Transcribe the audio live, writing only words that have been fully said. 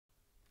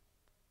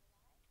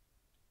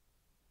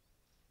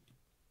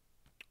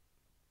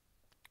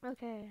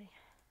Okay.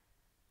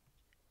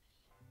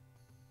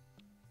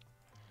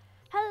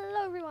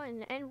 Hello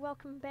everyone and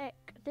welcome back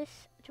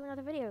to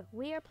another video.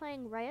 We are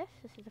playing REUS.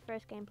 This is the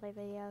first gameplay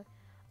video.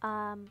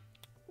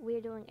 We're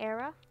doing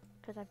era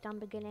because I've done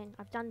beginning.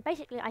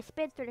 Basically I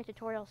sped through the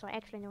tutorial so I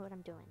actually know what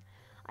I'm doing.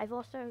 I've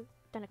also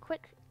done a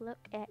quick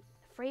look at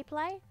free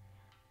play.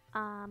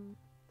 And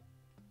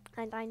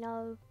I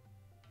know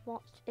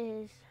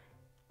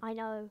I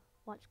know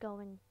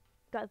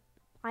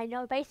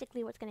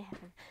basically what's going to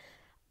happen.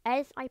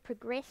 As I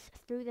progress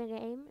through the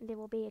game, there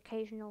will be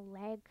occasional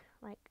lag,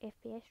 like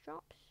FPS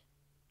drops,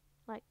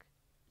 like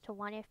to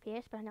 1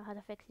 FPS, but I know how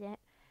to fix that.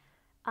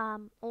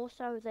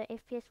 Also, the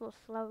FPS will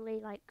slowly,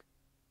 like,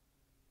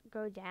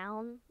 go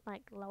down,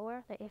 like,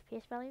 lower the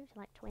FPS values,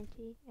 like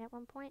 20 at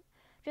one point,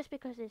 just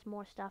because there's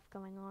more stuff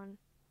going on.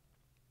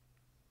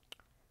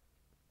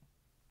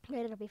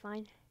 But it'll be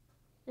fine.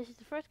 This is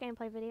the first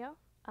gameplay video.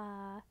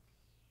 I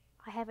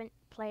haven't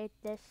played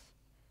this,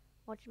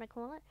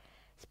 whatchamacallit,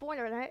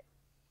 spoiler alert,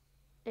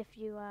 if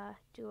you,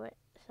 do it.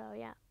 So,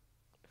 yeah.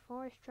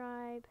 Forest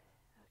Tribe,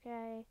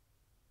 okay.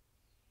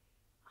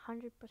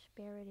 100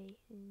 prosperity.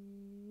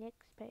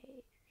 Next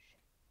page.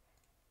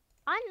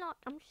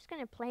 I'm just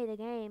gonna play the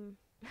game.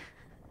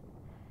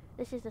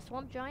 This is the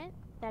swamp giant,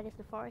 that is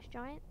the forest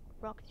giant,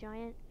 rock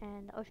giant,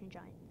 and the ocean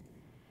giant.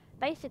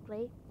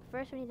 Basically,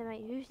 first we need to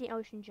use the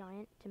ocean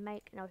giant to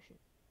make an ocean.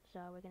 So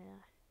we're gonna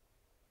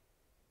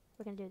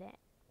do that.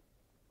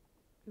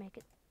 Make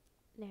it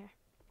there.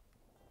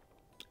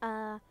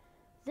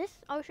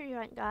 This ocean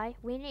giant guy,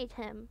 we need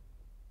him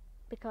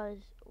because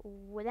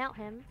without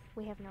him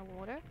we have no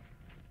water.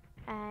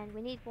 And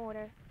we need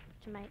water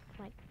to make,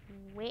 like,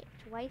 wet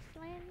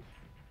wasteland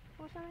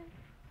or something.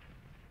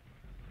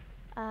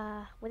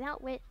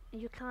 Without wet,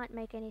 you can't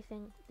make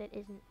anything that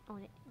isn't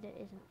wet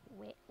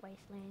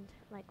wasteland.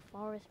 Like,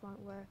 forest won't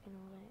work and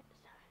all that.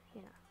 So,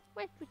 you know,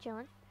 we're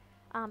chilling.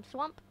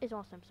 Swamp is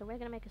awesome, so we're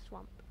gonna make a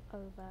swamp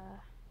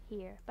over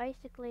here.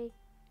 Basically,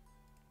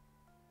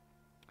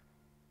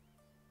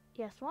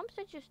 yeah, swamps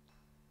are just,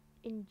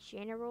 in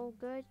general,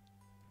 good.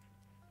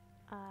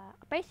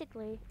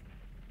 Basically,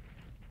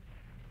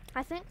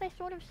 I think they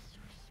sort of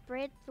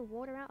spread the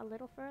water out a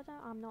little further.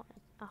 I'm not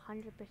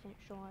 100%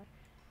 sure.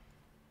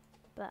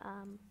 But,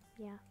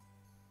 yeah.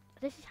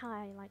 This is how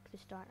I like to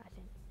start, I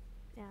think.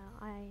 Now,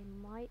 I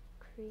might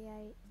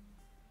create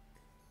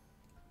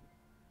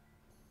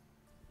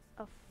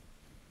a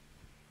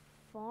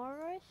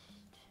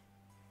forest.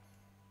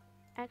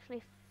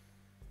 Actually,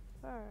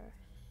 first,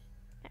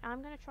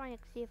 I'm gonna try and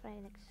see if I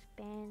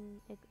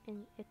can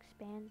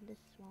expand this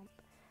swamp.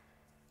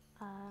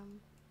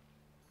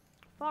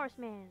 Forest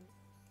man.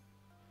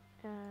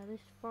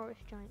 This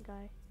forest giant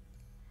guy.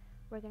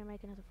 We're gonna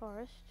make another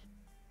forest.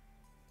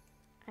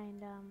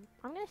 And,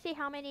 I'm gonna see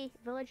how many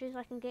villages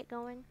I can get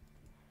going.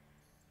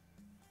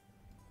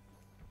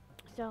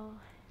 So,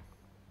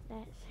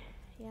 that's,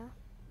 yeah.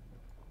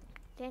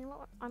 Then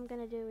what I'm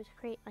gonna do is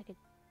create, like, a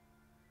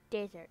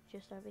desert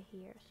just over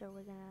here. So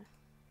we're gonna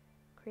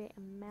create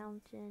a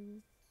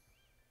mountain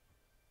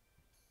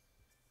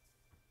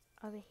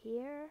over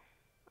here,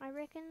 I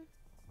reckon.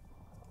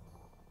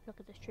 Look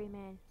at this tree,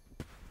 man.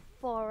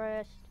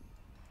 Forest.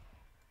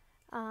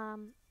 Have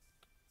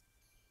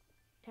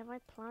I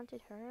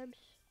planted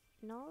herbs?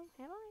 No,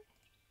 have I?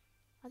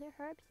 Are there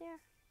herbs there?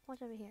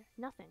 What's over here?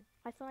 Nothing.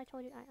 I thought I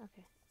told you.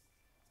 Okay.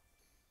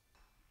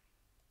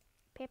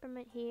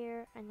 Peppermint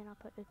here, and then I'll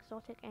put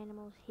exotic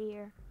animals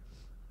here.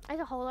 There's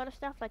a whole lot of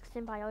stuff like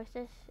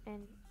symbiosis,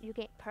 and you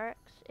get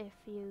perks if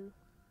you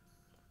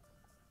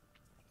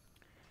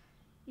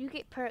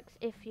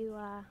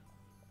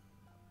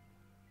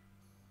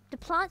the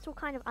plants will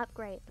kind of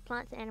upgrade. The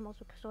plants and animals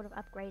will sort of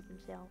upgrade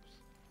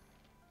themselves.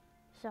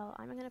 So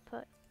I'm gonna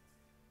put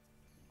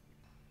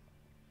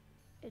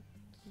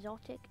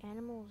exotic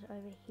animals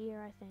over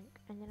here, I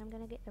think, and then I'm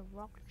gonna get the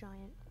rock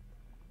giant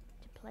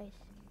to place.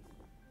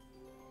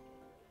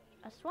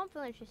 A swamp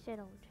village is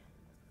settled.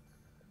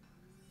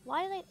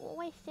 Why do they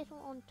always settle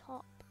on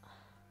top?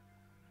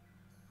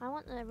 I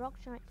want the rock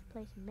giant to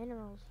place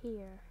minerals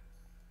here,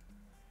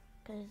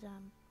 because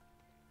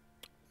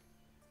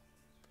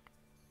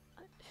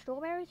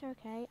strawberries are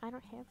okay. I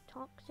don't have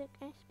toxic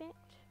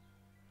aspect,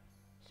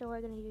 so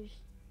we're gonna use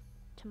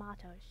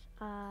tomatoes.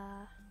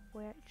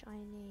 Which I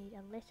need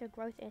a lesser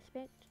growth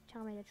aspect.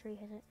 Tell me the tree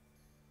has it.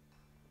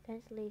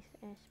 Dense leaf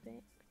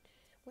aspect.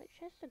 Which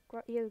has the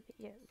growth? Yeah,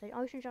 the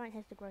ocean giant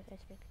has the growth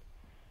aspect.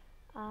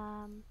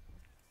 I'm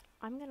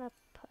gonna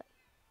put.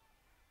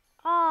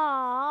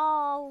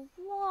 Oh,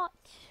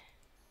 what?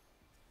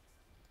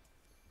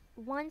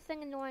 One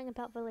thing annoying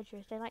about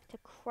villagers, they like to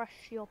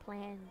crush your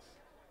plans.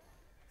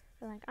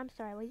 They're like, I'm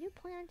sorry, were you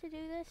planning to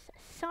do this?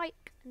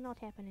 Psych! Not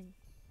happening.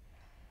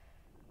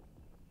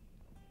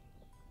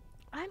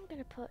 I'm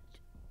gonna put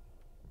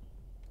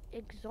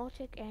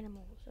exotic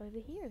animals over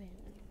here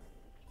then.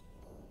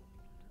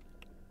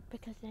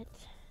 Because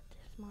that's the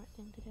smart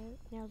thing to do.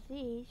 Now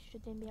these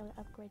should then be able to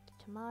upgrade to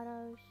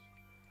tomatoes.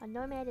 A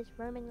nomad is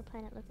roaming the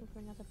planet looking for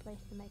another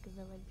place to make a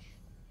village.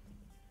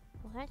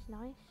 Well, that's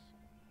nice.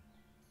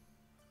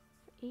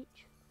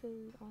 each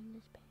food on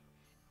this page.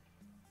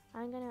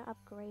 I'm gonna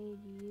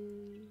upgrade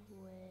you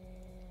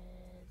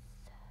with...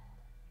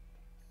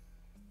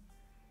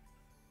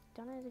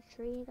 Don't know the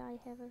tree guy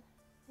have a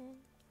thing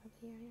over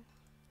here.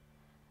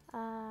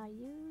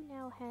 You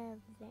now have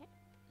that.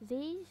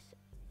 These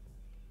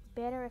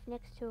better if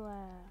next to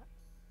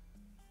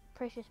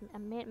precious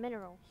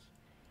minerals.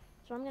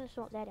 So I'm gonna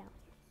sort that out.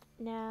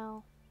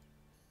 Now,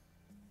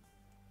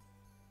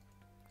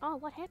 oh,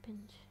 what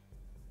happened?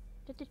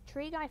 Did the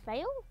tree guy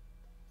fail?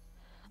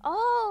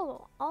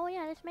 Oh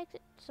yeah, this makes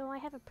it so I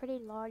have a pretty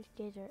large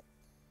desert.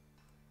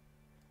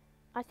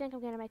 I think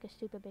I'm gonna make a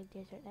super big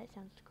desert. That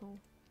sounds cool.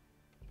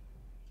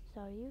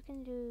 So you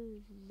can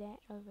do that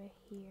over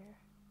here.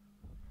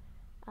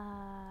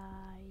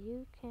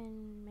 You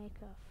can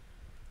make a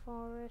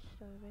forest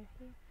over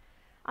here.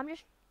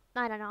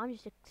 I don't know, I'm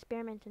just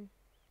experimenting.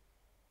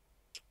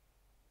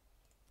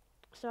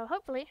 So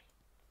hopefully,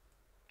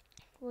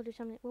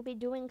 we'll be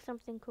doing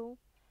something cool.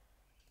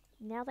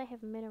 Now they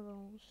have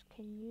minerals.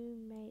 Can you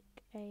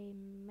make a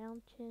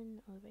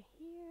mountain over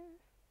here?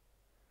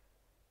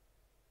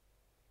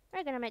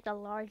 We're gonna make the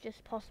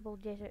largest possible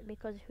desert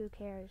because who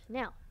cares?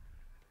 Now,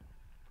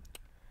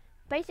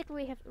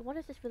 basically we have, what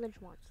does this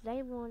village want?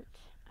 They want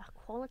a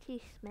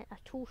quality a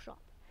tool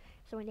shop.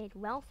 So we need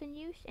wealth in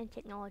use and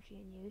technology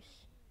in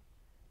use.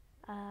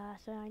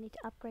 So I need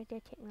to upgrade their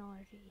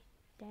technology.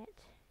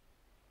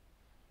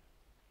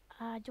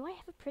 Do I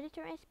have a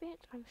predator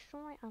aspect? I'm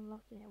sure I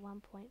unlocked it at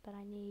one point, but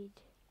I need,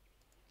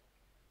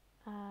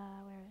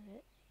 where is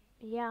it?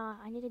 Yeah,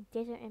 I need a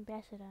desert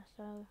ambassador,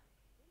 so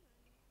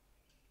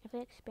if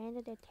they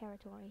expanded their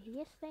territory,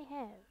 yes they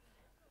have.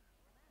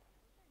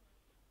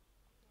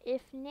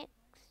 If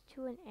next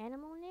to an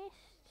animal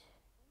nest?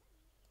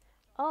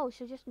 Oh,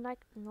 so just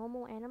like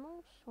normal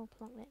animals? We'll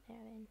plunk that there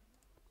then.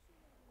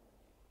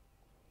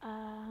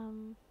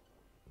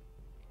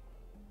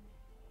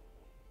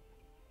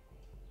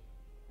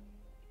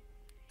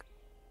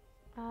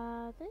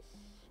 This...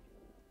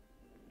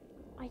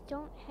 I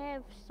don't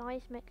have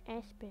seismic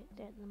aspect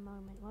at the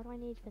moment. What do I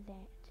need for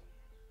that?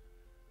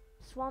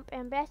 Swamp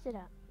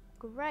ambassador.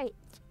 Great.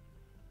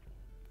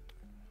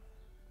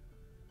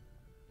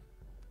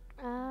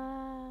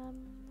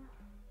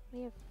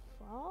 We have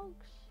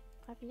frogs?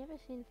 I've never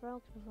seen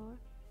frogs before.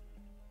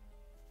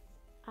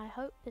 I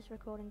hope this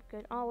recording's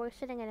good. Oh, we're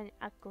sitting at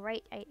a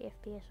great 8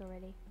 FPS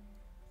already.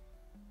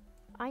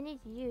 I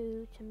need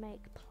you to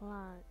make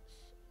plants.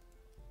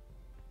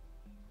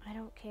 I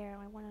don't care,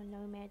 I want a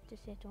nomad to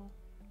settle.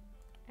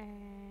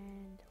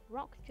 And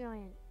rock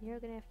giant, you're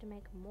gonna have to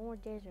make more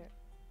desert.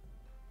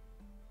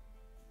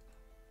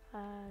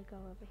 Go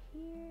over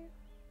here.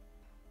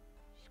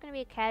 It's gonna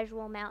be a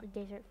casual mountain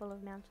desert full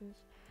of mountains.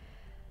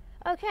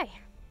 Okay.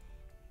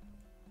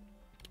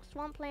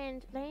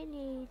 Swampland, they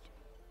need...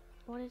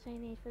 What does they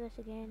need for this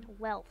again?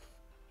 Wealth.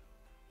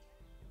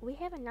 We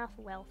have enough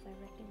wealth, I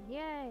reckon.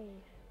 Yay!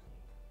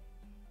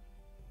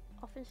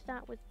 Often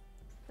start with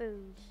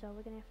food, so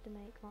we're gonna have to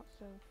make lots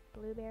of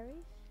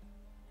blueberries.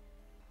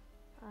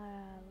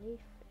 Leaf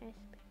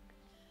aspect.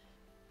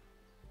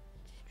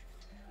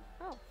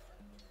 Oh.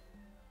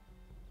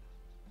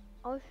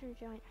 Ocean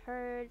giant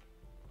herd.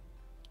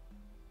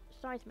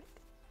 Seismic.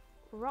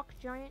 Rock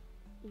giant,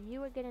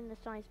 you are getting the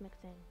seismic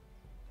thing.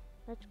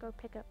 Let's go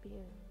pick up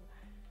you.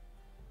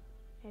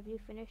 Have you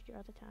finished your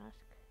other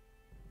task?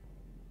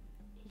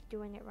 He's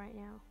doing it right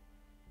now.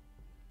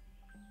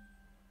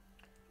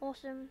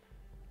 Awesome.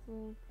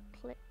 We'll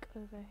click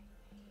over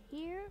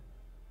here.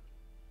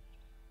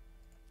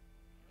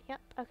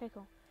 Yep, okay,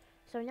 cool.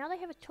 So now they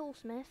have a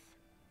toolsmith.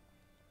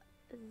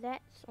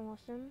 That's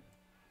awesome.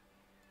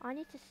 I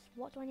need to,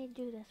 what do I need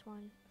to do this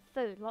one?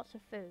 Food, lots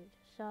of food.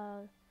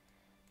 So,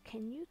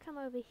 can you come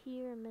over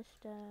here,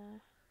 Mr.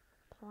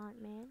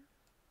 Plant Man?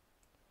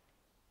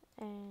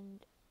 And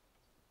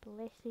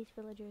bless these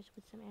villagers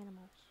with some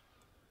animals.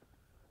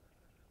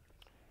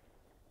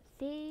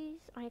 These,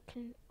 I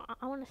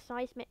want a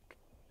seismic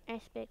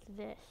aspect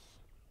this.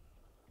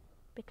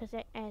 Because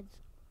that adds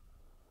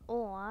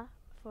ore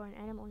for an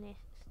animal nest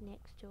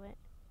next to it.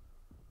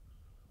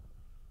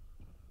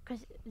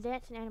 Because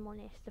that's an animal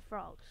nest, the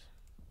frogs.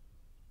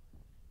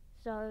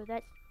 So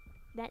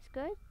that's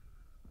good.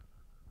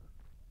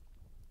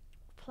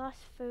 Plus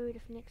food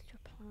if next to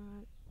a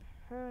plant.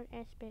 Herd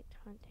aspect,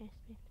 hunt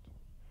aspect.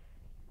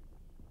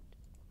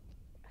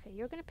 Okay,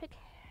 you're gonna pick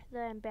the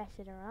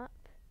ambassador up.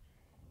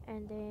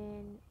 And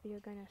then you're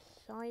gonna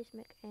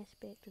seismic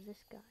aspect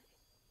this guy.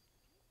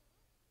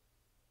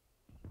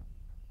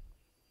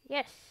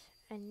 Yes!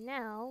 And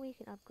now we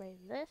can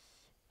upgrade this.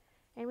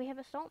 And we have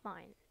a salt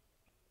mine.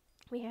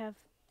 We have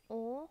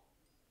ore.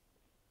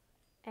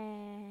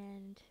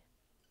 And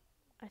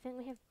I think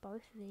we have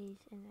both of these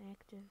in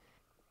active.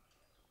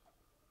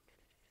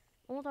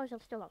 All those are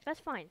still locked. That's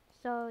fine.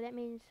 So that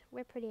means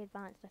we're pretty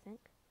advanced, I think.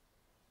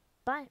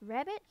 But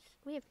rabbits?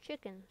 We have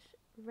chickens.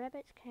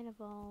 Rabbits can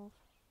evolve.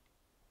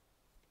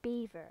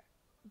 Beaver.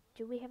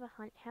 Do we have a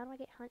hunt? How do I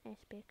get hunt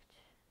aspect?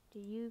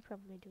 You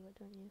probably do it,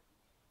 don't you?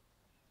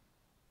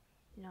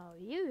 No,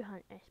 you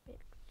hunt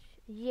aspect.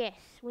 Yes,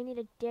 we need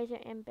a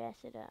desert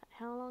ambassador.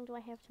 How long do I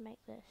have to make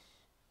this?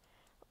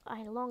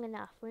 Long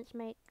enough. Let's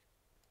make...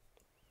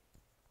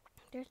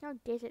 There's no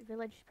desert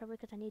village, probably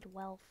because I need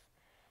wealth.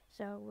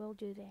 So we'll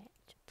do that.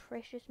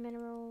 Precious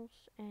minerals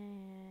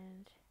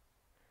and...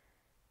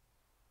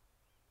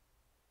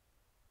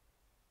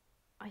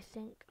 I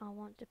think I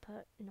want to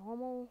put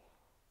normal.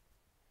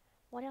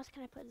 What else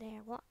can I put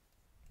there? What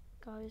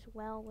goes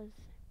well with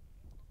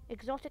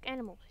exotic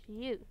animals?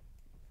 You.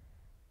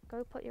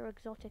 Go put your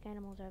exotic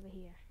animals over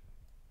here.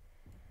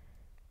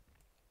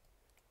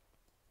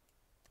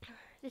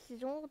 This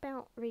is all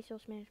about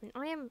resource management.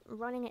 I am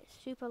running at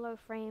super low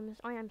frames.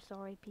 I am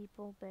sorry,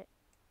 people, but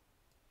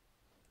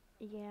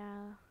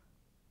yeah,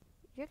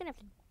 you're gonna have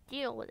to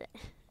deal with it.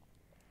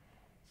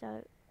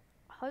 So,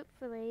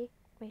 hopefully,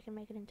 we can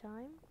make it in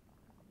time.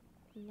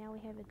 Now we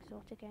have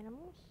exotic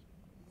animals.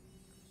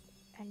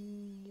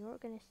 And you're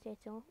gonna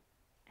settle.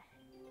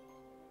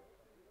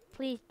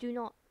 Please do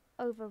not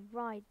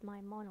override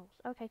my models.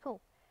 Okay,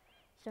 cool.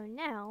 So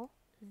now,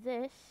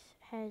 this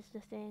has the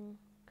thing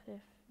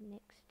if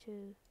next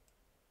to...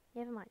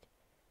 Never mind.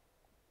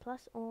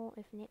 Plus all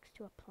if next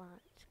to a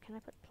plant. Can I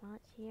put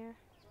plants here?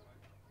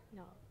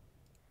 No.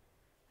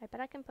 I bet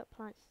I can put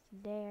plants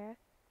there.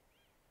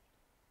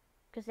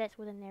 Because that's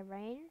within their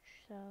range,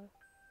 so...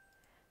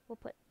 We'll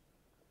put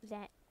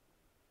that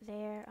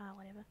there.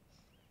 Whatever.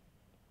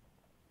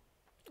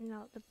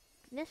 No,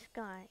 this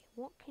guy,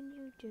 what can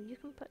you do? You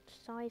can put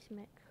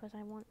seismic, because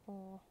I want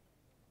all.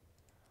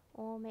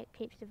 All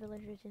keeps the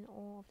villagers in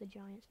awe of the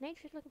giants.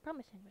 Nature's looking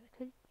promising, but it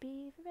could be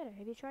even better.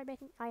 Have you tried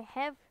making... I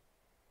have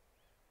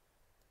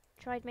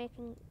tried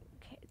making...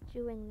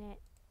 doing that.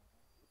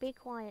 Be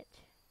quiet.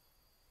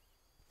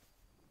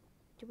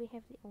 Do we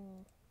have the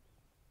all?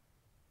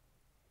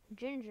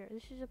 Ginger.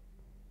 This is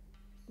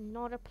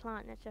not a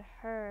plant, that's a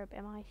herb.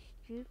 Am I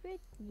stupid?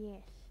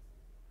 Yes.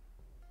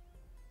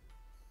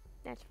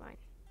 That's fine.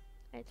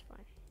 That's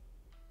fine.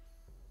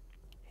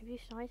 Have you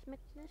seismic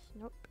this?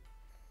 Nope.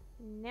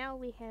 Now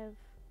we have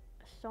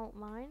a salt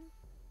mine.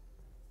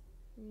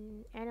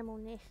 Animal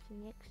nest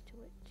next to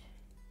it.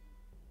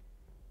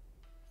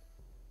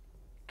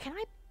 Can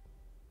I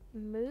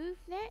move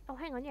that? Oh,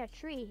 hang on. Yeah,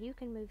 tree. You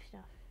can move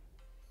stuff.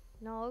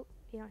 No,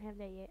 you don't have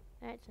that yet.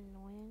 That's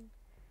annoying.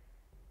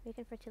 We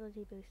can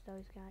fertility boost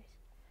those guys.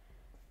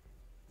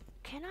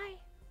 Can I?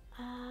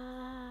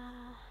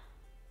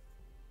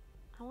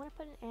 I want to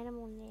put an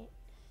animal nest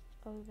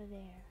over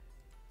there.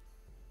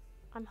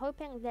 I'm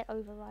hoping that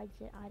overrides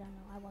it. I don't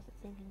know. I wasn't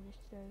thinking this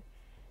through.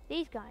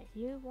 These guys,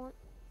 you want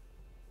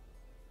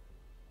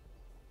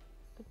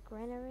a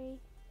granary?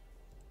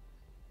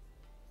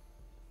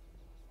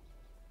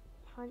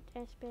 Hunt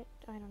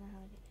aspect? I don't know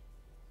how to do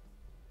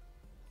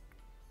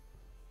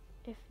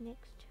it. If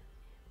next to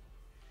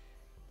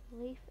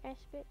leaf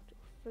aspect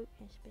or fruit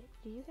aspect?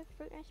 Do you have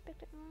fruit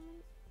aspect at the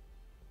moment?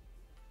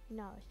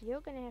 No, so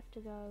you're gonna have to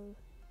go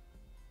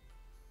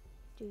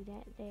do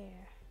that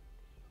there.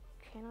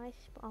 Can I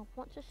I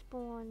want to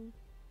spawn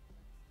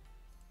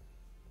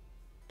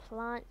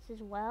plants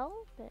as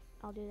well, but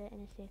I'll do that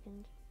in a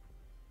second.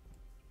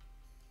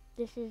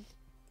 This is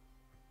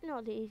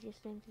not the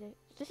easiest thing to do.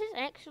 This is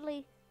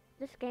actually,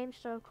 this game's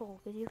so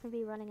cool because you can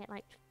be running at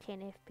like 10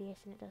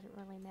 FPS and it doesn't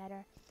really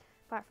matter,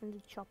 apart from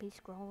the choppy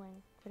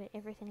scrolling, but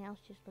everything else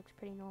just looks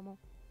pretty normal.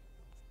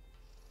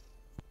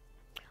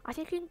 I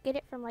think you can get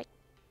it from like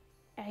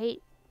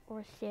 $8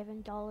 or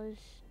 $7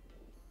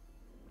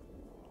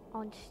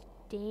 on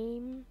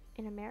Steam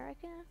in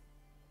America.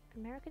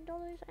 American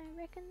dollars, I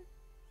reckon.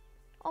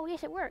 Oh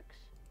yes, it works.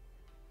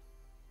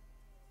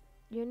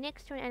 You're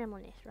next to an animal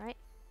nest, right?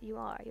 You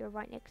are. You're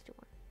right next to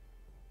one.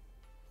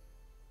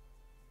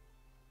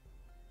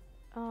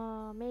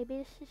 Maybe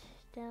this is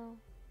still...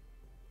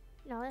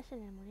 No, that's an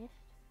animal nest.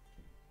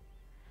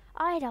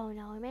 I don't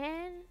know,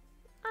 man.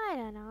 I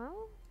don't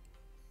know.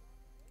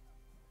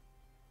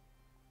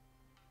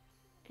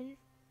 An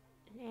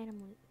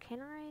animal... Can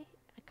I?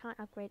 I can't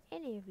upgrade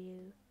any of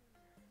you.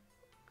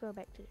 Go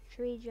back to the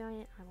tree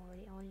giant. I'm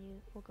already on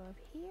you. We'll go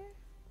over here.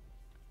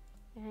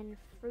 And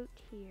fruit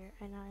here.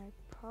 And I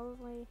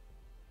probably...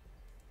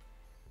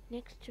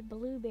 Next to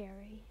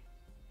blueberry.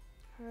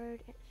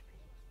 Herd...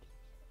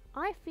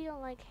 I feel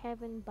like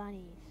having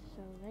bunnies,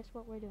 so that's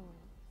what we're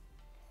doing.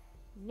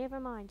 Never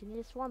mind, you need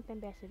a swamp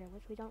ambassador,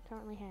 which we don't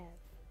currently have.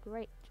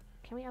 Great.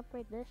 Can we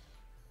upgrade this?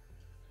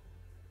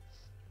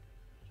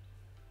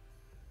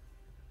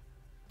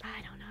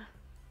 I don't know.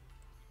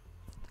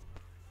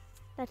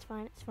 That's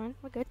fine, it's fine,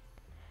 we're good.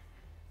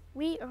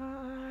 We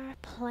are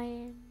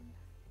playing...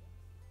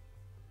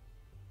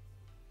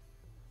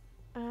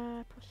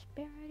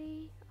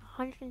 prosperity?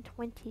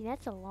 120,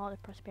 that's a lot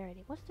of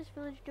prosperity. What's this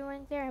village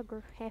doing? They're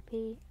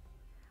happy.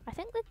 I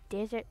think the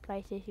desert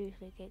places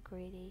usually get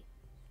greedy.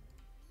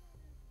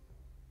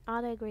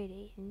 Are they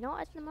greedy? Not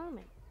at the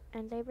moment.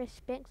 And they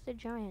respect the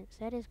giants.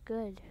 That is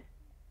good.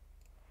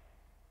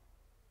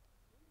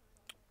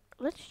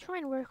 Let's try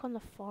and work on the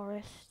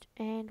forest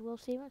and we'll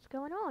see what's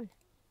going on.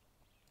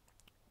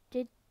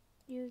 Did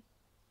you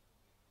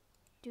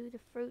do the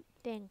fruit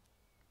thing?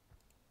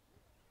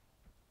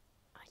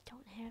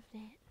 don't have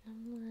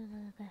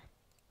that.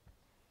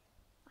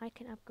 I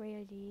can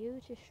upgrade you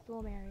to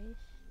strawberries.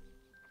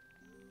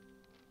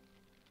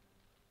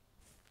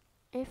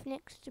 If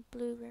next to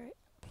blueberry,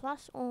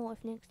 plus all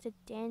if next to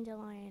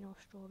dandelion or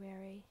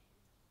strawberry.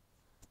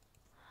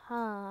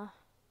 Huh.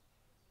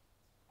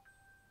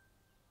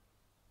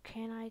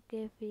 Can I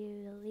give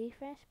you the leaf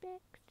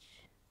aspect?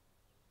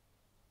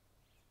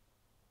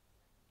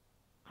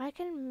 I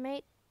can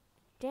make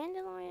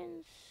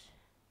dandelions.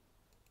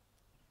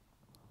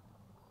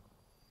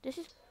 This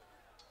is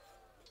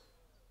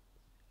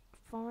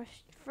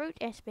forest fruit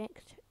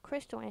aspect,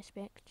 crystal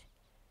aspect.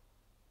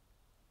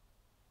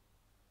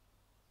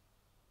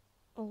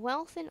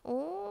 Wealth and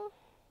ore?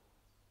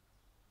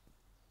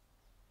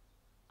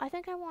 I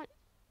think I want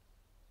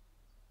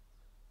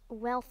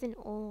wealth and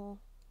ore.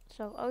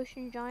 So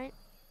ocean giant,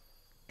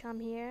 come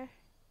here.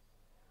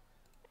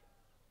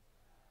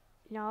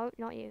 No,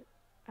 not you.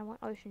 I want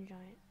ocean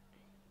giant.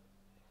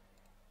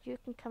 You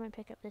can come and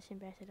pick up this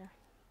ambassador.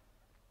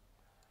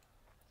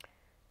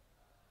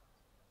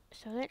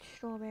 So that's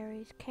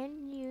strawberries.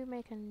 Can you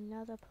make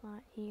another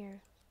plant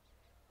here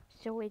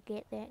so we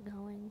get that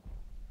going?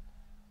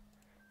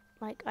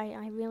 Like,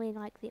 I really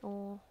like the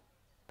ore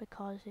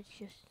because it's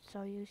just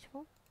so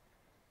useful.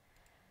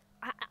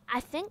 I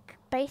think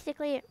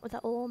basically the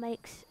ore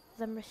makes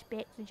them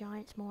respect the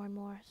giants more and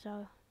more.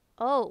 So,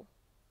 oh,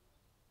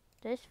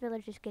 this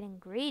village is getting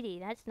greedy.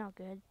 That's not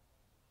good.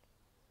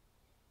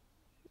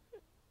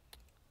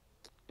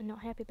 I'm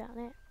not happy about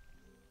that.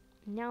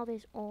 Now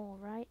there's ore,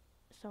 right?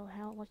 So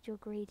what's your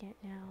greed at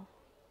now?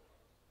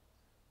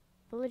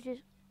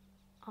 Villages,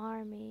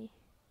 army.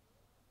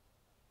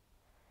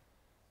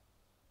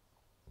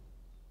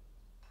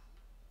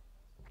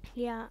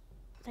 Yeah,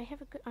 they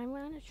have a good, I'm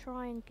going to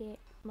try and get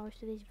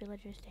most of these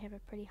villagers to have a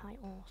pretty high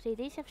ore. See,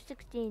 these have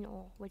 16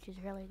 ore, which is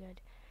really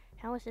good.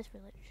 How is this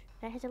village?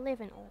 That has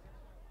 11 ore.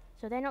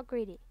 So they're not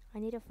greedy. I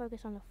need to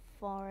focus on the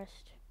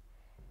forest.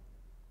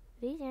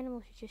 These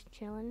animals are just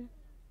chilling.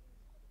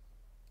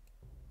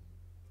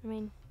 I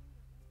mean,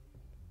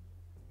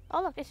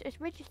 oh look, it's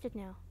registered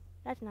now.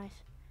 That's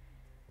nice.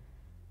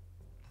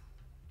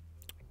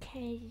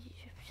 Okay.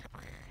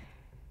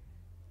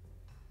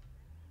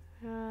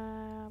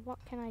 What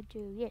can I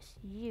do? Yes,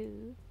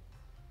 you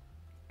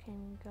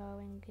can go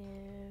and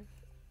give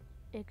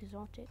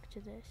exotic to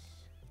this.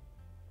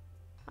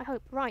 I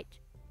hope. Right.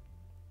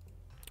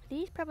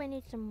 These probably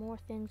need some more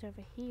things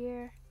over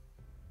here.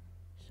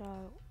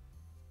 So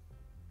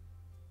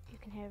you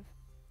can have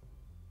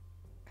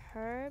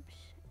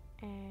herbs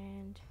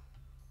and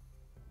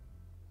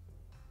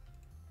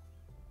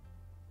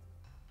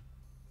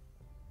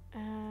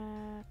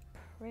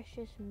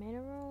precious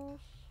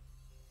minerals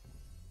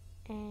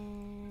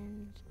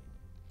and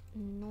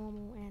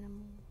normal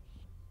animals.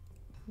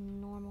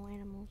 Normal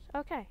animals.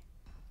 Okay.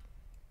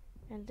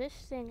 And this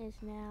thing is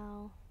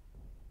now...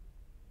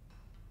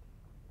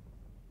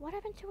 What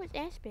happened to its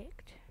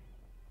aspect?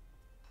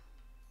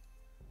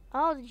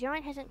 Oh, the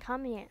giant hasn't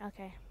come yet.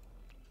 Okay.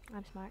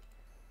 I'm smart.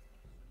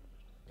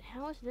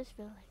 How is this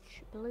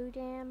village? Blue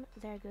Dam,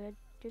 they're good.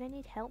 Do they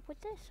need help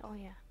with this? Oh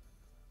yeah.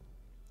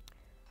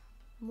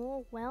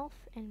 More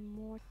wealth and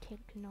more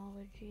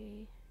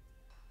technology.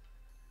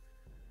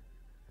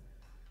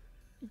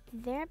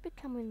 They're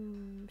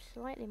becoming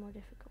slightly more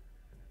difficult.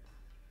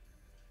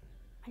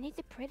 I need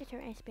the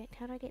predator aspect.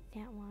 How do I get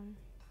that one?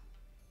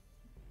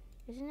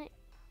 Isn't it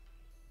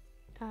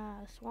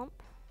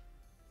swamp?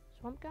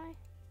 Swamp guy?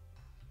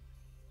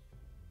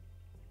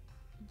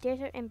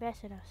 Desert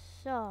ambassador.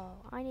 So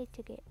I need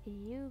to get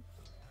you.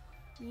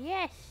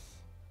 Yes!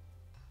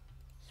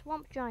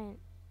 Swamp giant.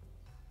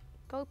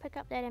 Go pick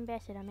up that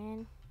ambassador,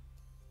 man.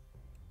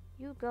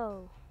 You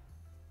go.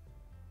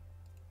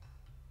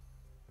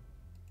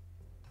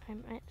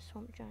 I'm at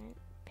swamp giant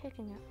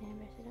picking up the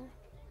ambassador.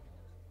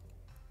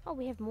 Oh,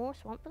 we have more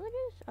swamp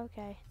villagers?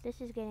 Okay,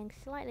 this is getting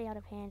slightly out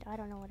of hand. I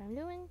don't know what I'm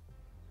doing.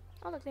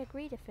 Oh look, their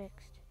greed are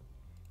fixed.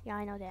 Yeah,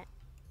 I know that.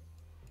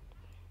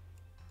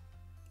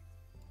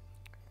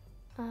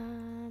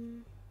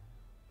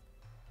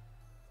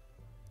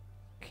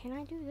 Can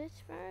I do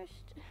this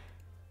first?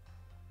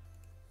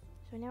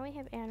 So now we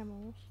have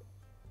animals.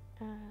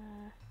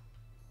 I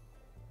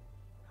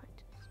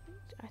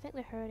think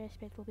the herd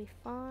aspect will be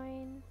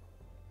fine.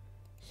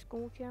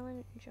 School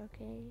challenge,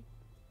 okay.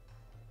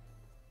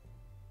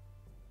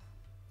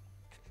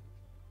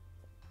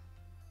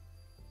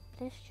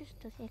 This just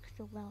does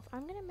extra wealth.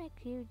 I'm gonna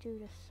make you do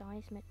the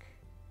seismic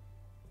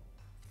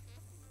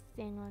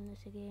thing on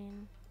this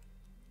again.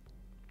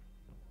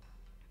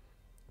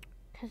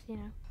 Cause, you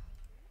know,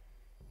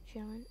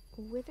 chillin'.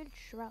 Withered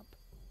shrub.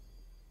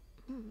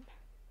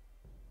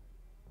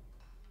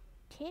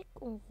 Tech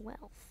or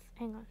wealth?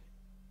 Hang on.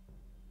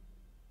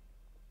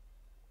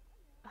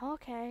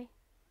 Okay.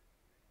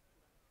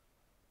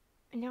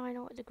 And now I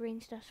know what the green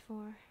stuff's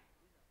for.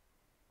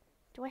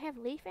 Do I have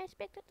leaf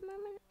aspect at the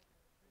moment?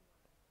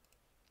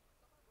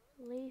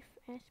 Leaf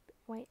aspect.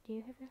 Wait, do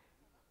you have a...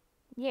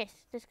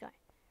 Yes, this guy.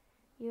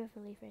 You have a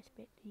leaf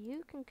aspect.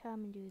 You can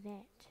come and do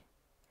that.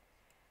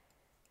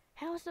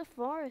 How's the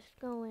forest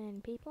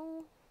going,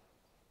 people?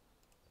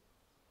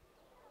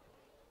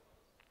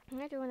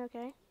 They're doing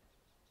okay.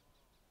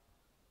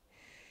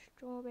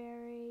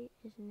 Strawberry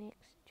is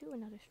next to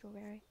another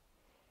strawberry.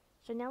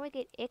 So now we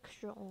get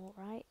extra ore,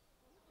 right?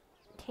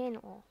 10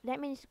 ore.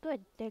 That means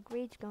good. Their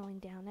greed's going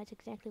down. That's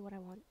exactly what I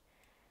want.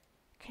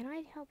 Can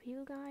I help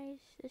you guys?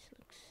 This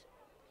looks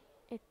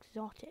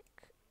exotic.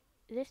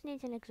 This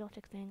needs an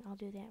exotic thing. I'll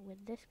do that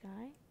with this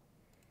guy.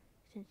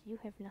 Since you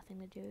have nothing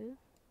to do.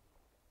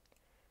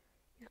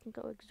 You can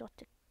go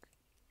exotic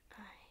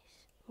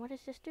eyes. What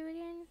does this do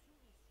again?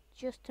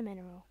 Just a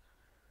mineral.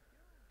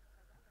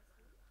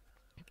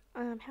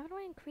 How do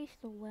I increase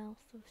the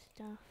wealth of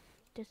stuff?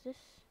 Does this...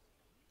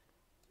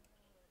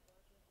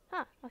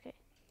 Ah, okay.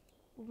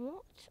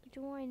 What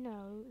do I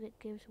know that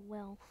gives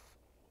wealth?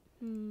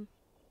 I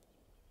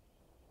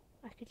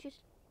could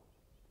just...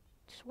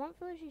 Swamp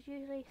villages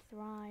usually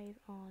thrive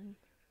on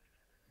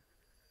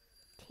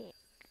tick.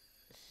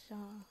 So,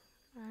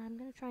 I'm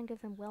gonna try and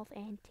give them wealth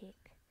and tick.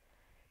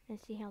 And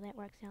see how that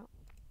works out.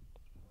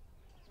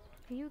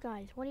 You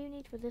guys, what do you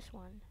need for this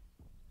one?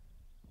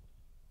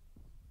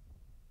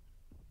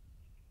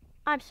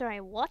 I'm sorry,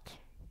 what?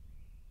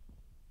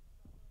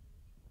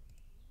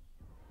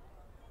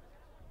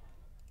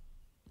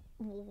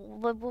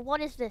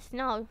 What is this?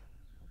 No.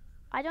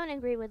 I don't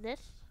agree with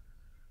this.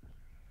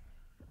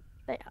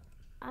 But,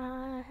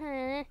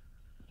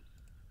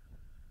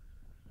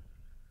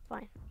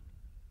 fine.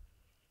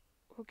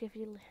 We'll give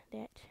you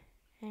that.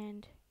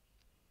 And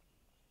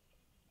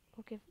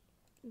we'll give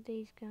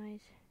these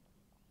guys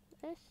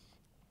this.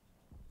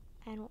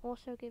 And we'll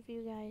also give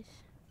you guys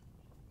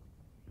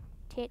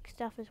tech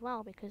stuff as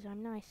well, because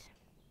I'm nice.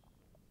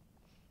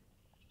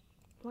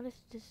 What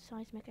does this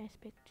seismic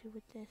aspect do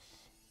with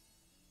this?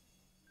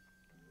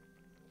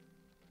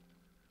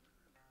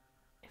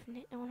 If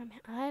net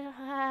ornament,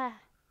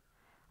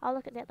 I'll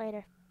look at that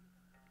later.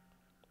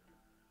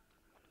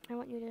 I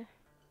want you to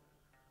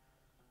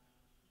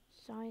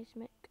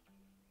seismic.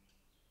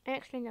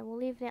 Actually, no, we'll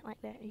leave that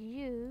like that.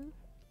 You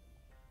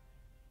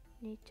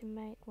need to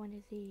make one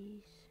of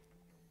these.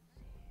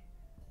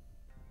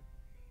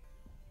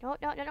 No,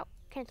 no, no, no.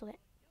 Cancel it.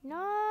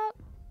 No.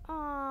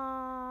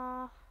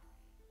 Ah.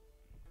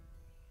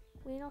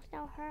 We lost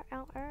our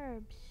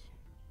herbs.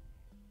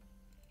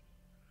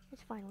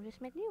 It's fine. We'll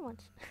just make new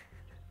ones.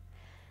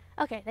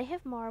 Okay, they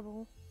have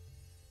marble.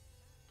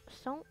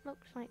 Salt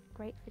looks like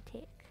great for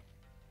tick.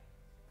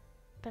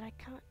 But I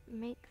can't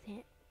make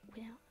that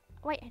without...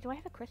 Wait, do I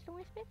have a crystal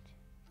aspect?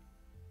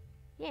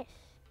 Yes.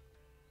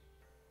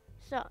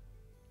 So,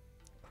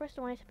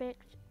 crystal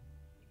aspect,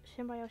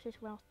 symbiosis,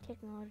 wealth,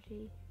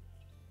 technology.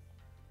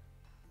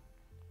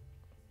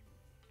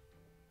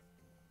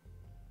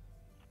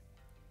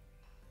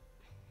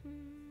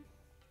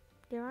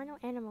 There are no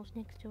animals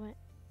next to it.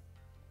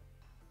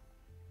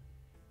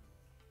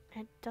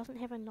 It doesn't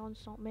have a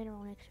non-salt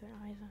mineral next to it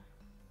either.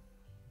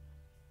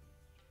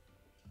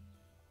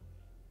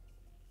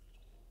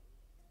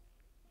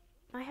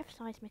 I have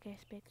seismic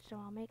aspect, so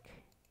I'll make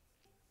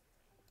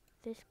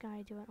this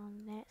guy do it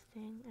on that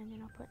thing, and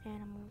then I'll put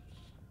animals.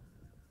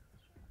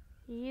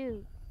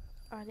 You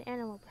are the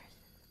animal person.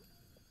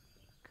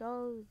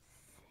 Go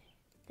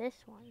this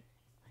one, like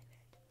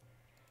that.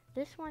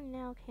 This one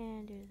now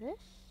can do this.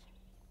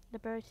 The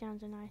bird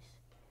sounds are nice.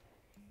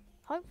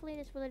 Hopefully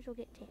this village will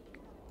get tick.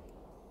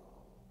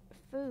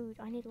 Food.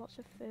 I need lots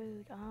of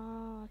food.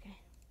 Oh, okay.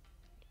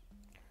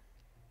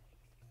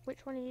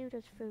 Which one of you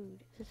does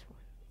food? This one.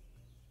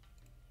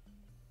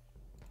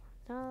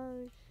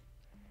 Those.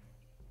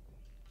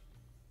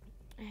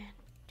 And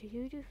do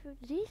you do food?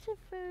 These are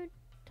food.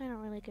 They don't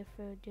really give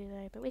food, do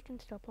they? But we can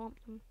still plant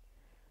them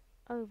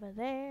over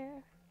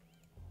there.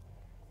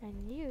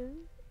 And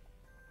you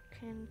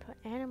can put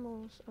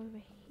animals over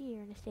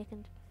here in a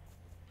second.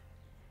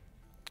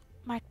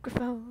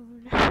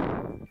 Microphone,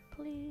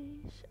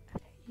 please.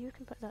 Okay, you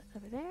can put that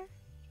over there.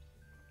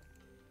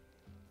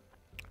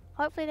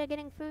 Hopefully they're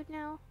getting food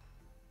now.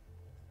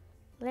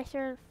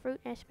 Lesser fruit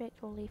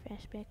aspect or leaf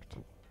aspect.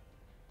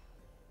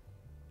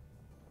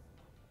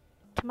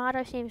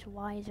 Tomato seems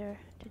wiser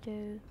to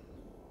do.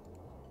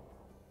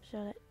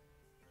 So that...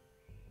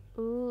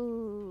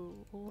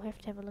 Ooh, we'll have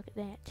to have a look at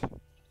that.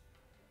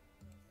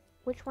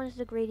 Which one's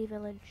the greedy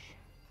village?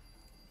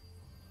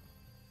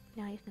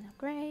 Now you can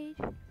upgrade.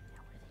 Now what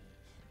are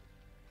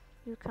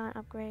these? You can't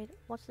upgrade.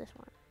 What's this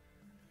one?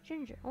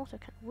 Ginger. Also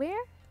can't.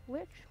 Where?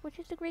 Which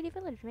is the greedy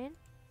village, man?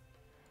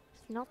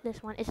 It's not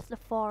this one. It's the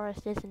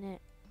forest, isn't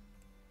it?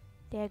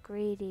 They're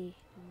greedy.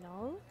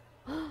 No?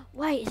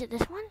 Wait, is it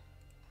this one?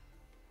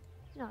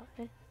 No.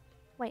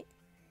 Wait.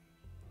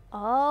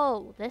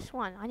 Oh, this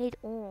one. I need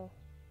ore.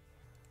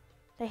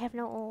 They have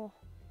no ore.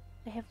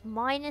 They have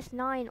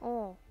 -9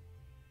 ore.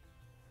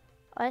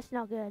 Oh, that's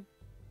not good.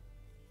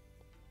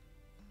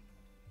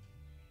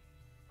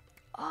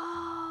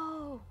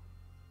 Oh!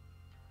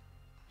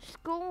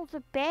 Schools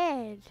are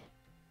bad.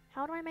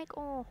 How do I make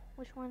ore?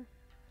 Which one?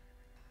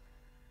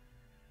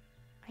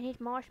 I need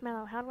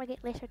marshmallow. How do I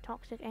get lesser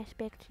toxic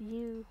aspect?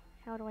 You.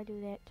 How do I do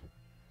that?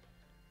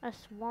 A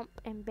swamp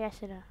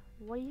ambassador.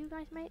 What do you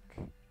guys make?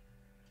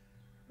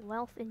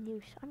 Wealth in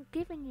use. I'm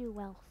giving you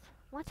wealth.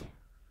 What?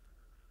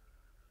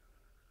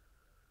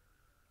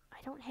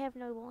 I don't have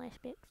noble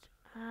aspects.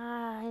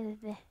 Ah.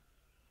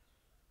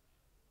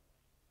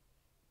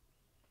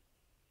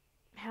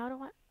 How do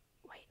I...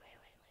 Wait.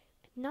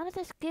 None of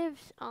this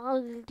gives...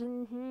 Oh,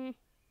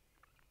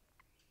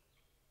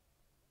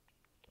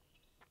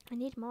 I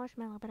need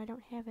marshmallow, but I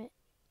don't have it.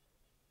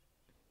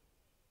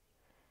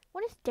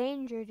 What does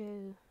danger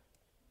do?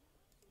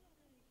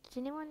 Does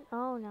anyone...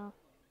 Oh, no.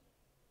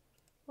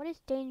 What is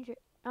danger?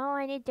 Oh,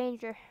 I need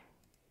danger.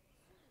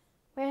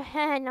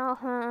 Where? No,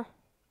 huh?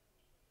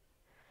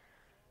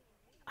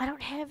 I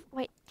don't have...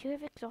 Wait, do you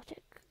have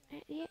exotic?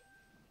 Yeah.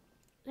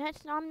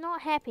 I'm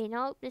not happy.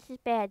 Nope, this is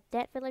bad.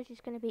 That village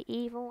is going to be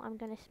evil. I'm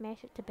going to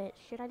smash it to bits.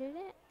 Should I do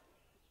that?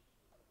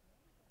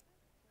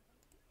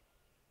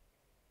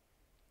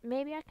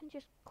 Maybe I can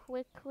just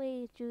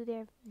quickly do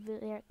get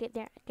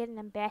an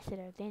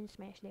ambassador, then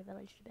smash their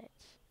village to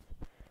bits.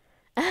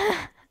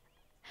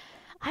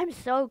 I'm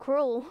so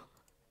cruel.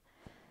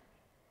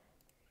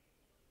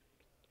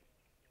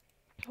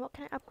 What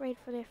can I upgrade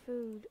for their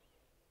food?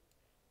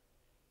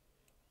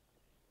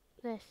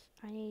 This.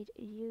 I need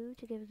you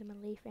to give them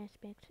a leaf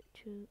aspect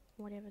to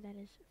whatever that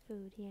is.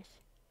 Food, yes.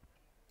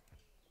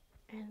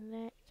 And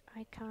that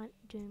I can't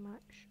do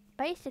much.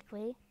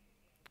 Basically,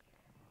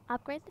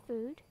 upgrade the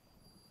food,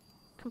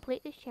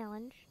 complete this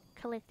challenge,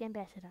 collect the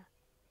ambassador.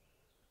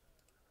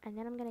 And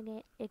then I'm gonna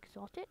get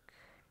exotic.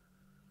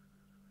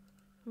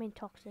 I mean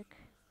toxic.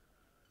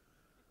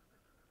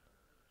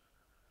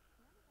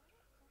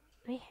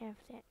 We have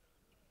that.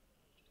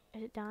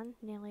 Is it done?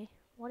 Nearly.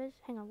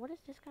 Hang on, what does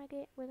this guy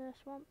get with a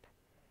swamp?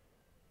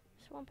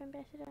 Swamp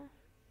ambassador?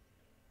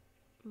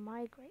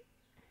 Migrate.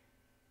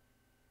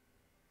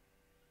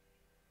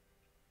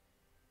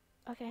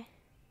 Okay,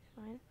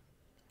 fine.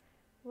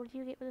 What do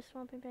you get with a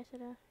swamp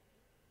ambassador?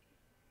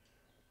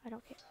 I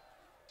don't care.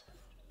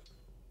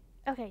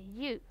 Okay,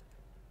 you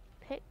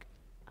pick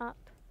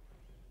up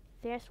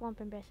their swamp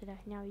ambassador.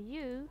 Now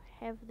you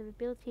have the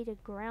ability to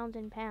ground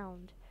and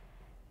pound.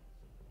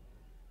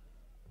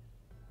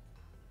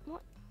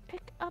 What?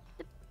 Pick up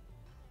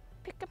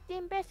the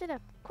ambassador,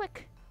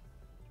 quick!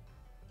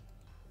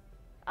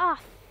 Ah,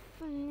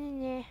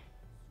 nah.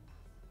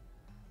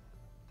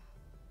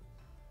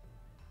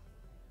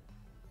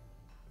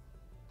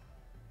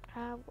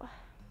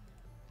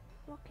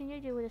 What can you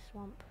do with a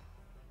swamp?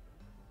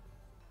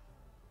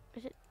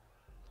 Is it?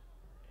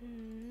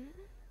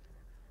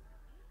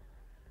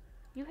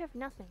 You have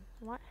nothing.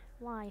 What?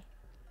 Why?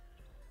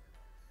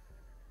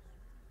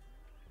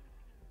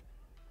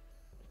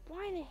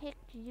 Why the heck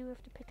do you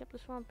have to pick up the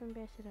swamp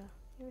ambassador?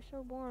 You're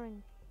so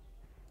boring.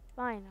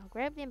 Fine, I'll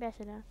grab the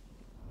ambassador.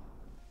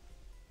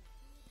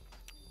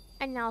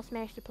 And now I'll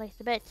smash the place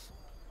to bits.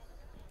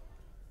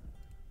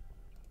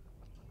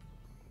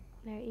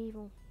 They're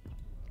evil.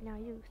 Now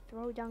you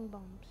throw dung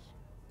bombs.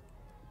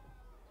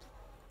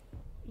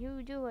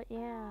 You do it,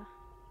 yeah.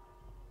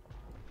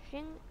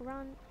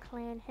 Shinran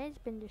clan has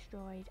been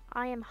destroyed.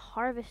 I am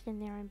harvesting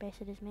their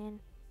ambassadors, man.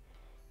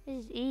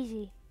 This is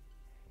easy.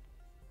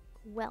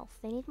 Wealth.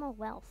 They need more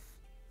wealth.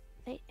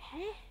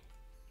 Huh?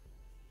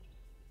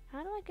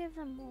 How do I give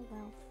them more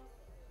wealth?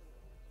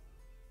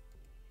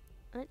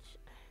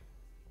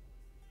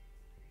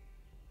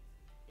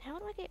 How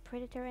do I get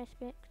predator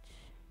aspect?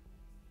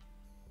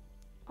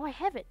 Oh, I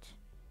have it.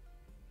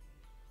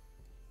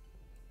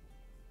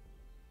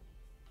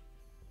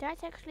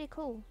 That's actually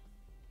cool.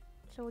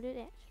 So we'll do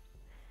that.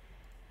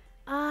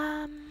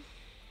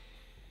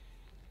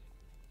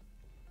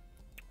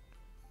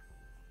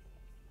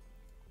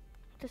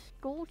 The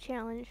school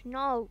challenge.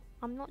 No,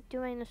 I'm not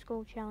doing the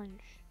school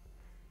challenge.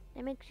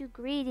 That makes you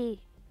greedy.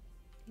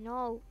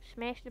 No,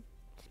 smash it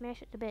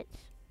to bits.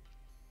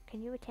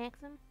 Can you attack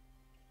them?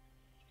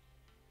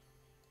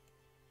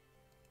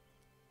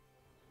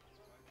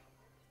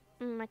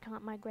 I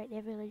can't migrate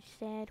their village.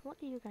 Sad. What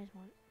do you guys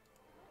want?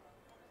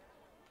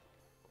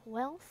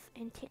 Wealth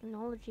and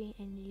technology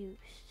and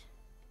use.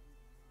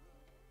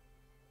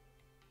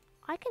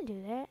 I can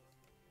do that.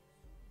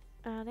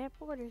 Their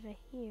borders are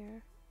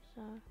here,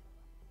 so...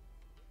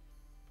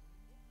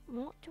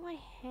 What do I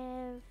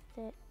have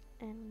that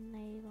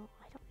enable?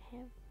 I don't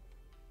have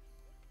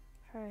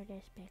herd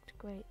aspect.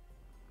 Great.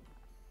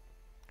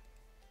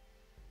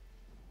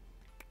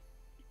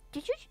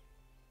 Did you...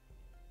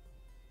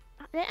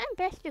 that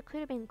ambassador could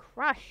have been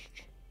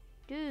crushed.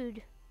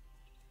 Dude.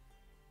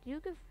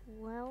 You give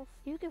wealth.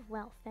 You give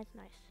wealth. That's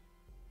nice.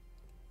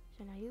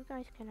 So now you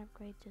guys can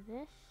upgrade to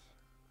this.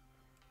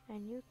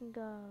 And you can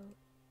go...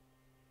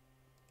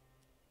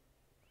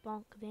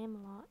 bonk them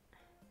a lot.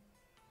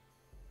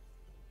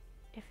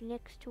 If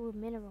next to a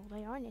mineral.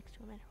 They are next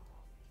to a mineral.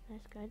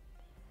 That's good.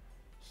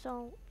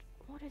 So,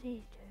 what do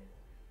these do?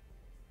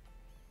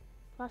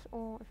 Plus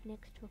all if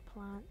next to a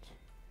plant.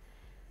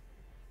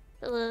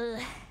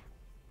 Ugh.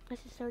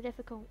 This is so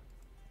difficult.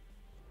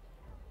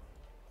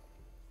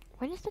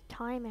 When is the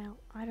timeout?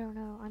 I don't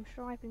know. I'm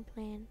sure I've been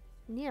playing.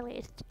 Nearly.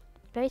 It's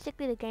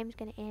basically the game's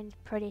gonna end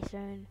pretty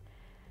soon.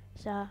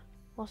 So,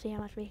 we'll see how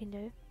much we can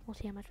do. We'll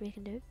see how much we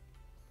can do.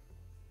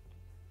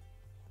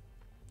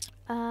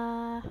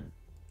 That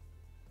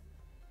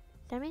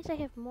means they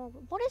have more.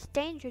 What does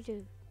danger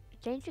do?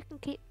 Danger can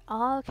keep.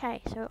 Oh,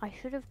 okay, so I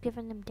should have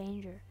given them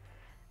danger.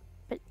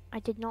 But I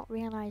did not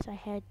realize I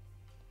had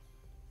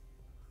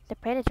the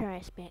predator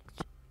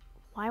aspect.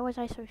 Why was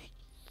I so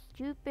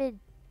stupid?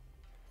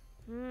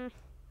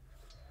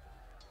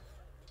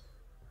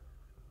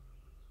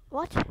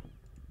 What?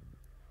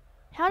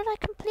 How did I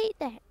complete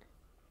that?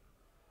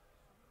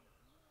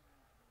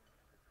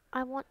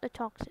 I want the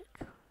toxic,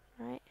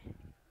 right?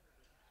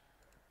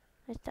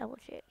 Let's double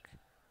check.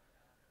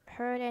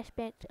 Herd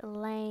aspect,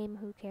 lame,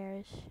 who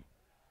cares?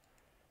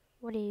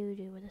 What do you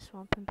do with the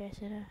swamp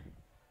ambassador?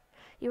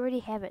 You already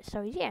have it,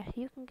 so yeah,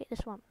 you can get the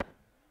swamp.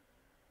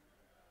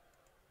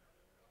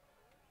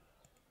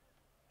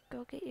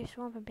 Go get your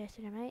swamp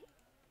ambassador, mate.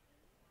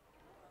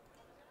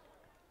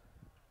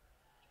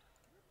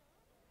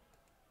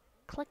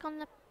 Click on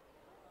the...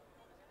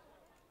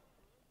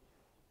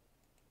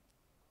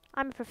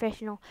 I'm a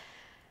professional.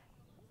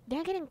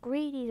 They're getting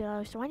greedy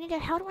though, so I need to...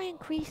 How do I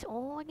increase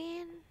all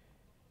again?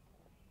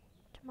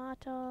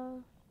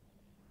 Tomato.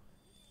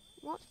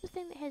 What's the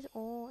thing that has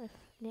all if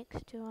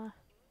next to a...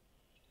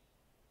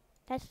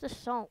 That's the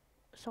salt.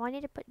 So I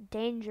need to put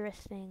dangerous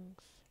things.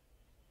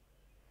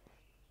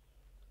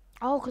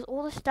 Oh, because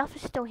all the stuff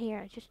is still here.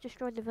 It just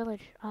destroyed the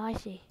village. Oh, I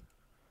see.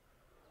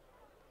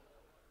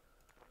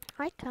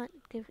 I can't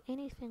give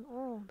anything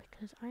all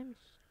because I'm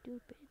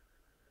stupid.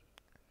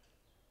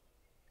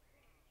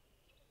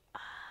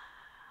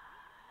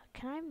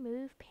 Can I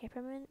move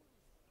peppermint?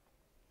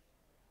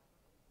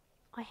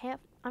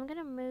 I'm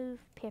gonna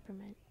move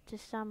peppermint to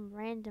some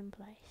random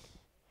place.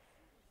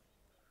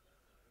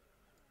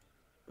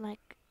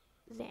 Like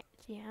that,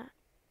 yeah.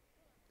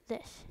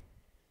 This.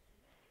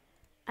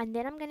 And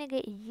then I'm gonna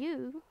get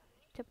you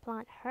to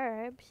plant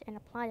herbs and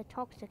apply the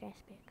toxic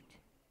aspect.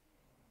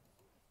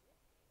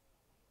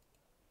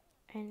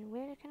 And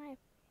where can I...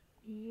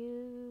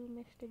 You,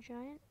 Mr.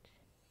 Giant?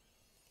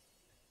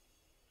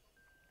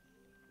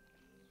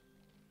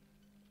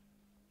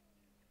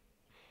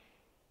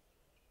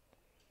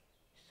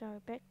 So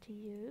back to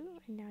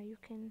you, and now you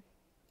can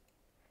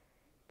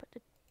put the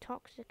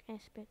toxic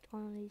aspect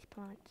on these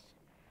plants,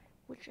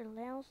 which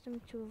allows them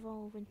to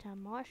evolve into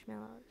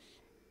marshmallows.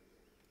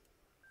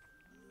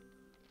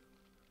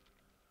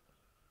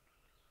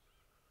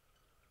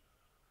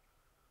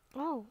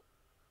 Oh,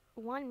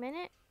 1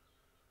 minute?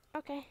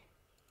 Okay.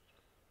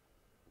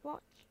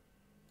 What?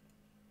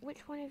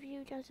 Which one of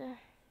you does a...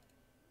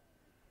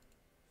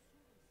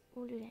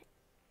 We'll do that.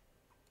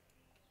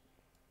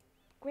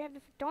 Grab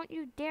the... Don't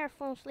you dare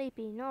fall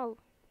sleepy, no.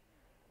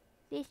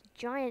 These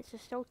giants are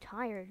so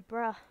tired,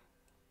 bruh.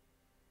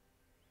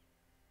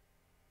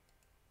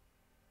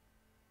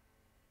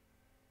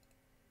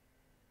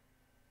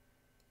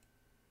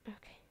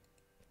 Okay.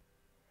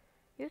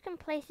 You can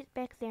place it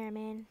back there,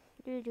 man.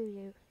 You do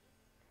you.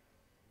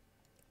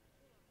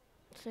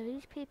 So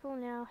these people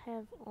now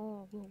have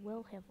all,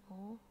 will have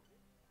all.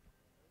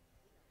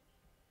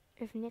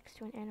 If next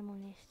to an animal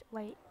nest.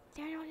 Wait,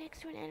 they're not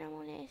next to an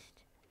animal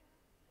nest.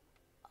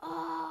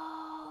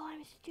 Oh,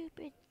 I'm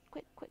stupid.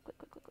 Quick.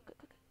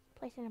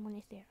 Place animal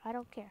nest there. I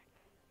don't care.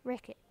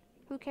 Wreck it.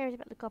 Who cares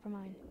about the copper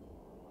mine?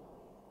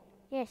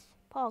 Yes,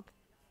 Pog.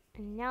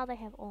 And now they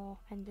have all,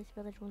 and this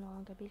village will no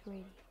longer be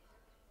greedy.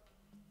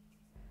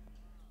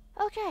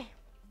 Okay.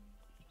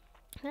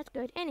 That's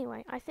good.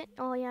 Anyway, I think...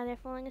 Oh yeah, they're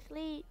falling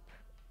asleep.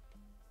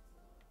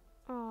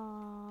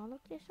 Oh,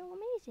 look, they're so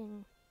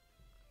amazing.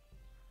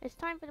 It's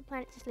time for the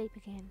planet to sleep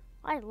again.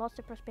 I had lots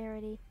of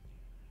prosperity.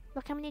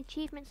 Look how many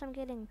achievements I'm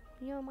getting.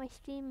 You know, my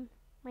Steam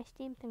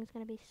thing's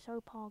gonna be so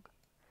pog.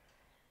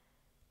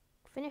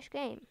 Finish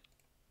game.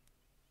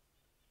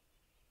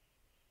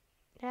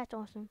 That's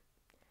awesome.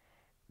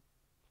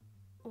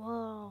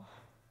 Whoa.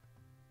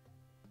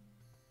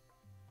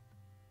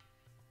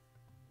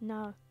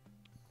 No.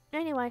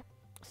 Anyway,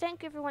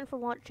 thank you everyone for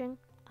watching.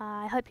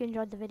 I hope you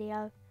enjoyed the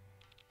video.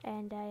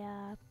 And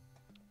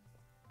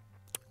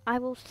I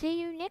will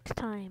see you next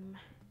time.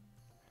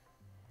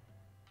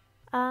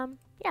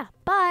 Yeah,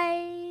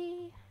 bye!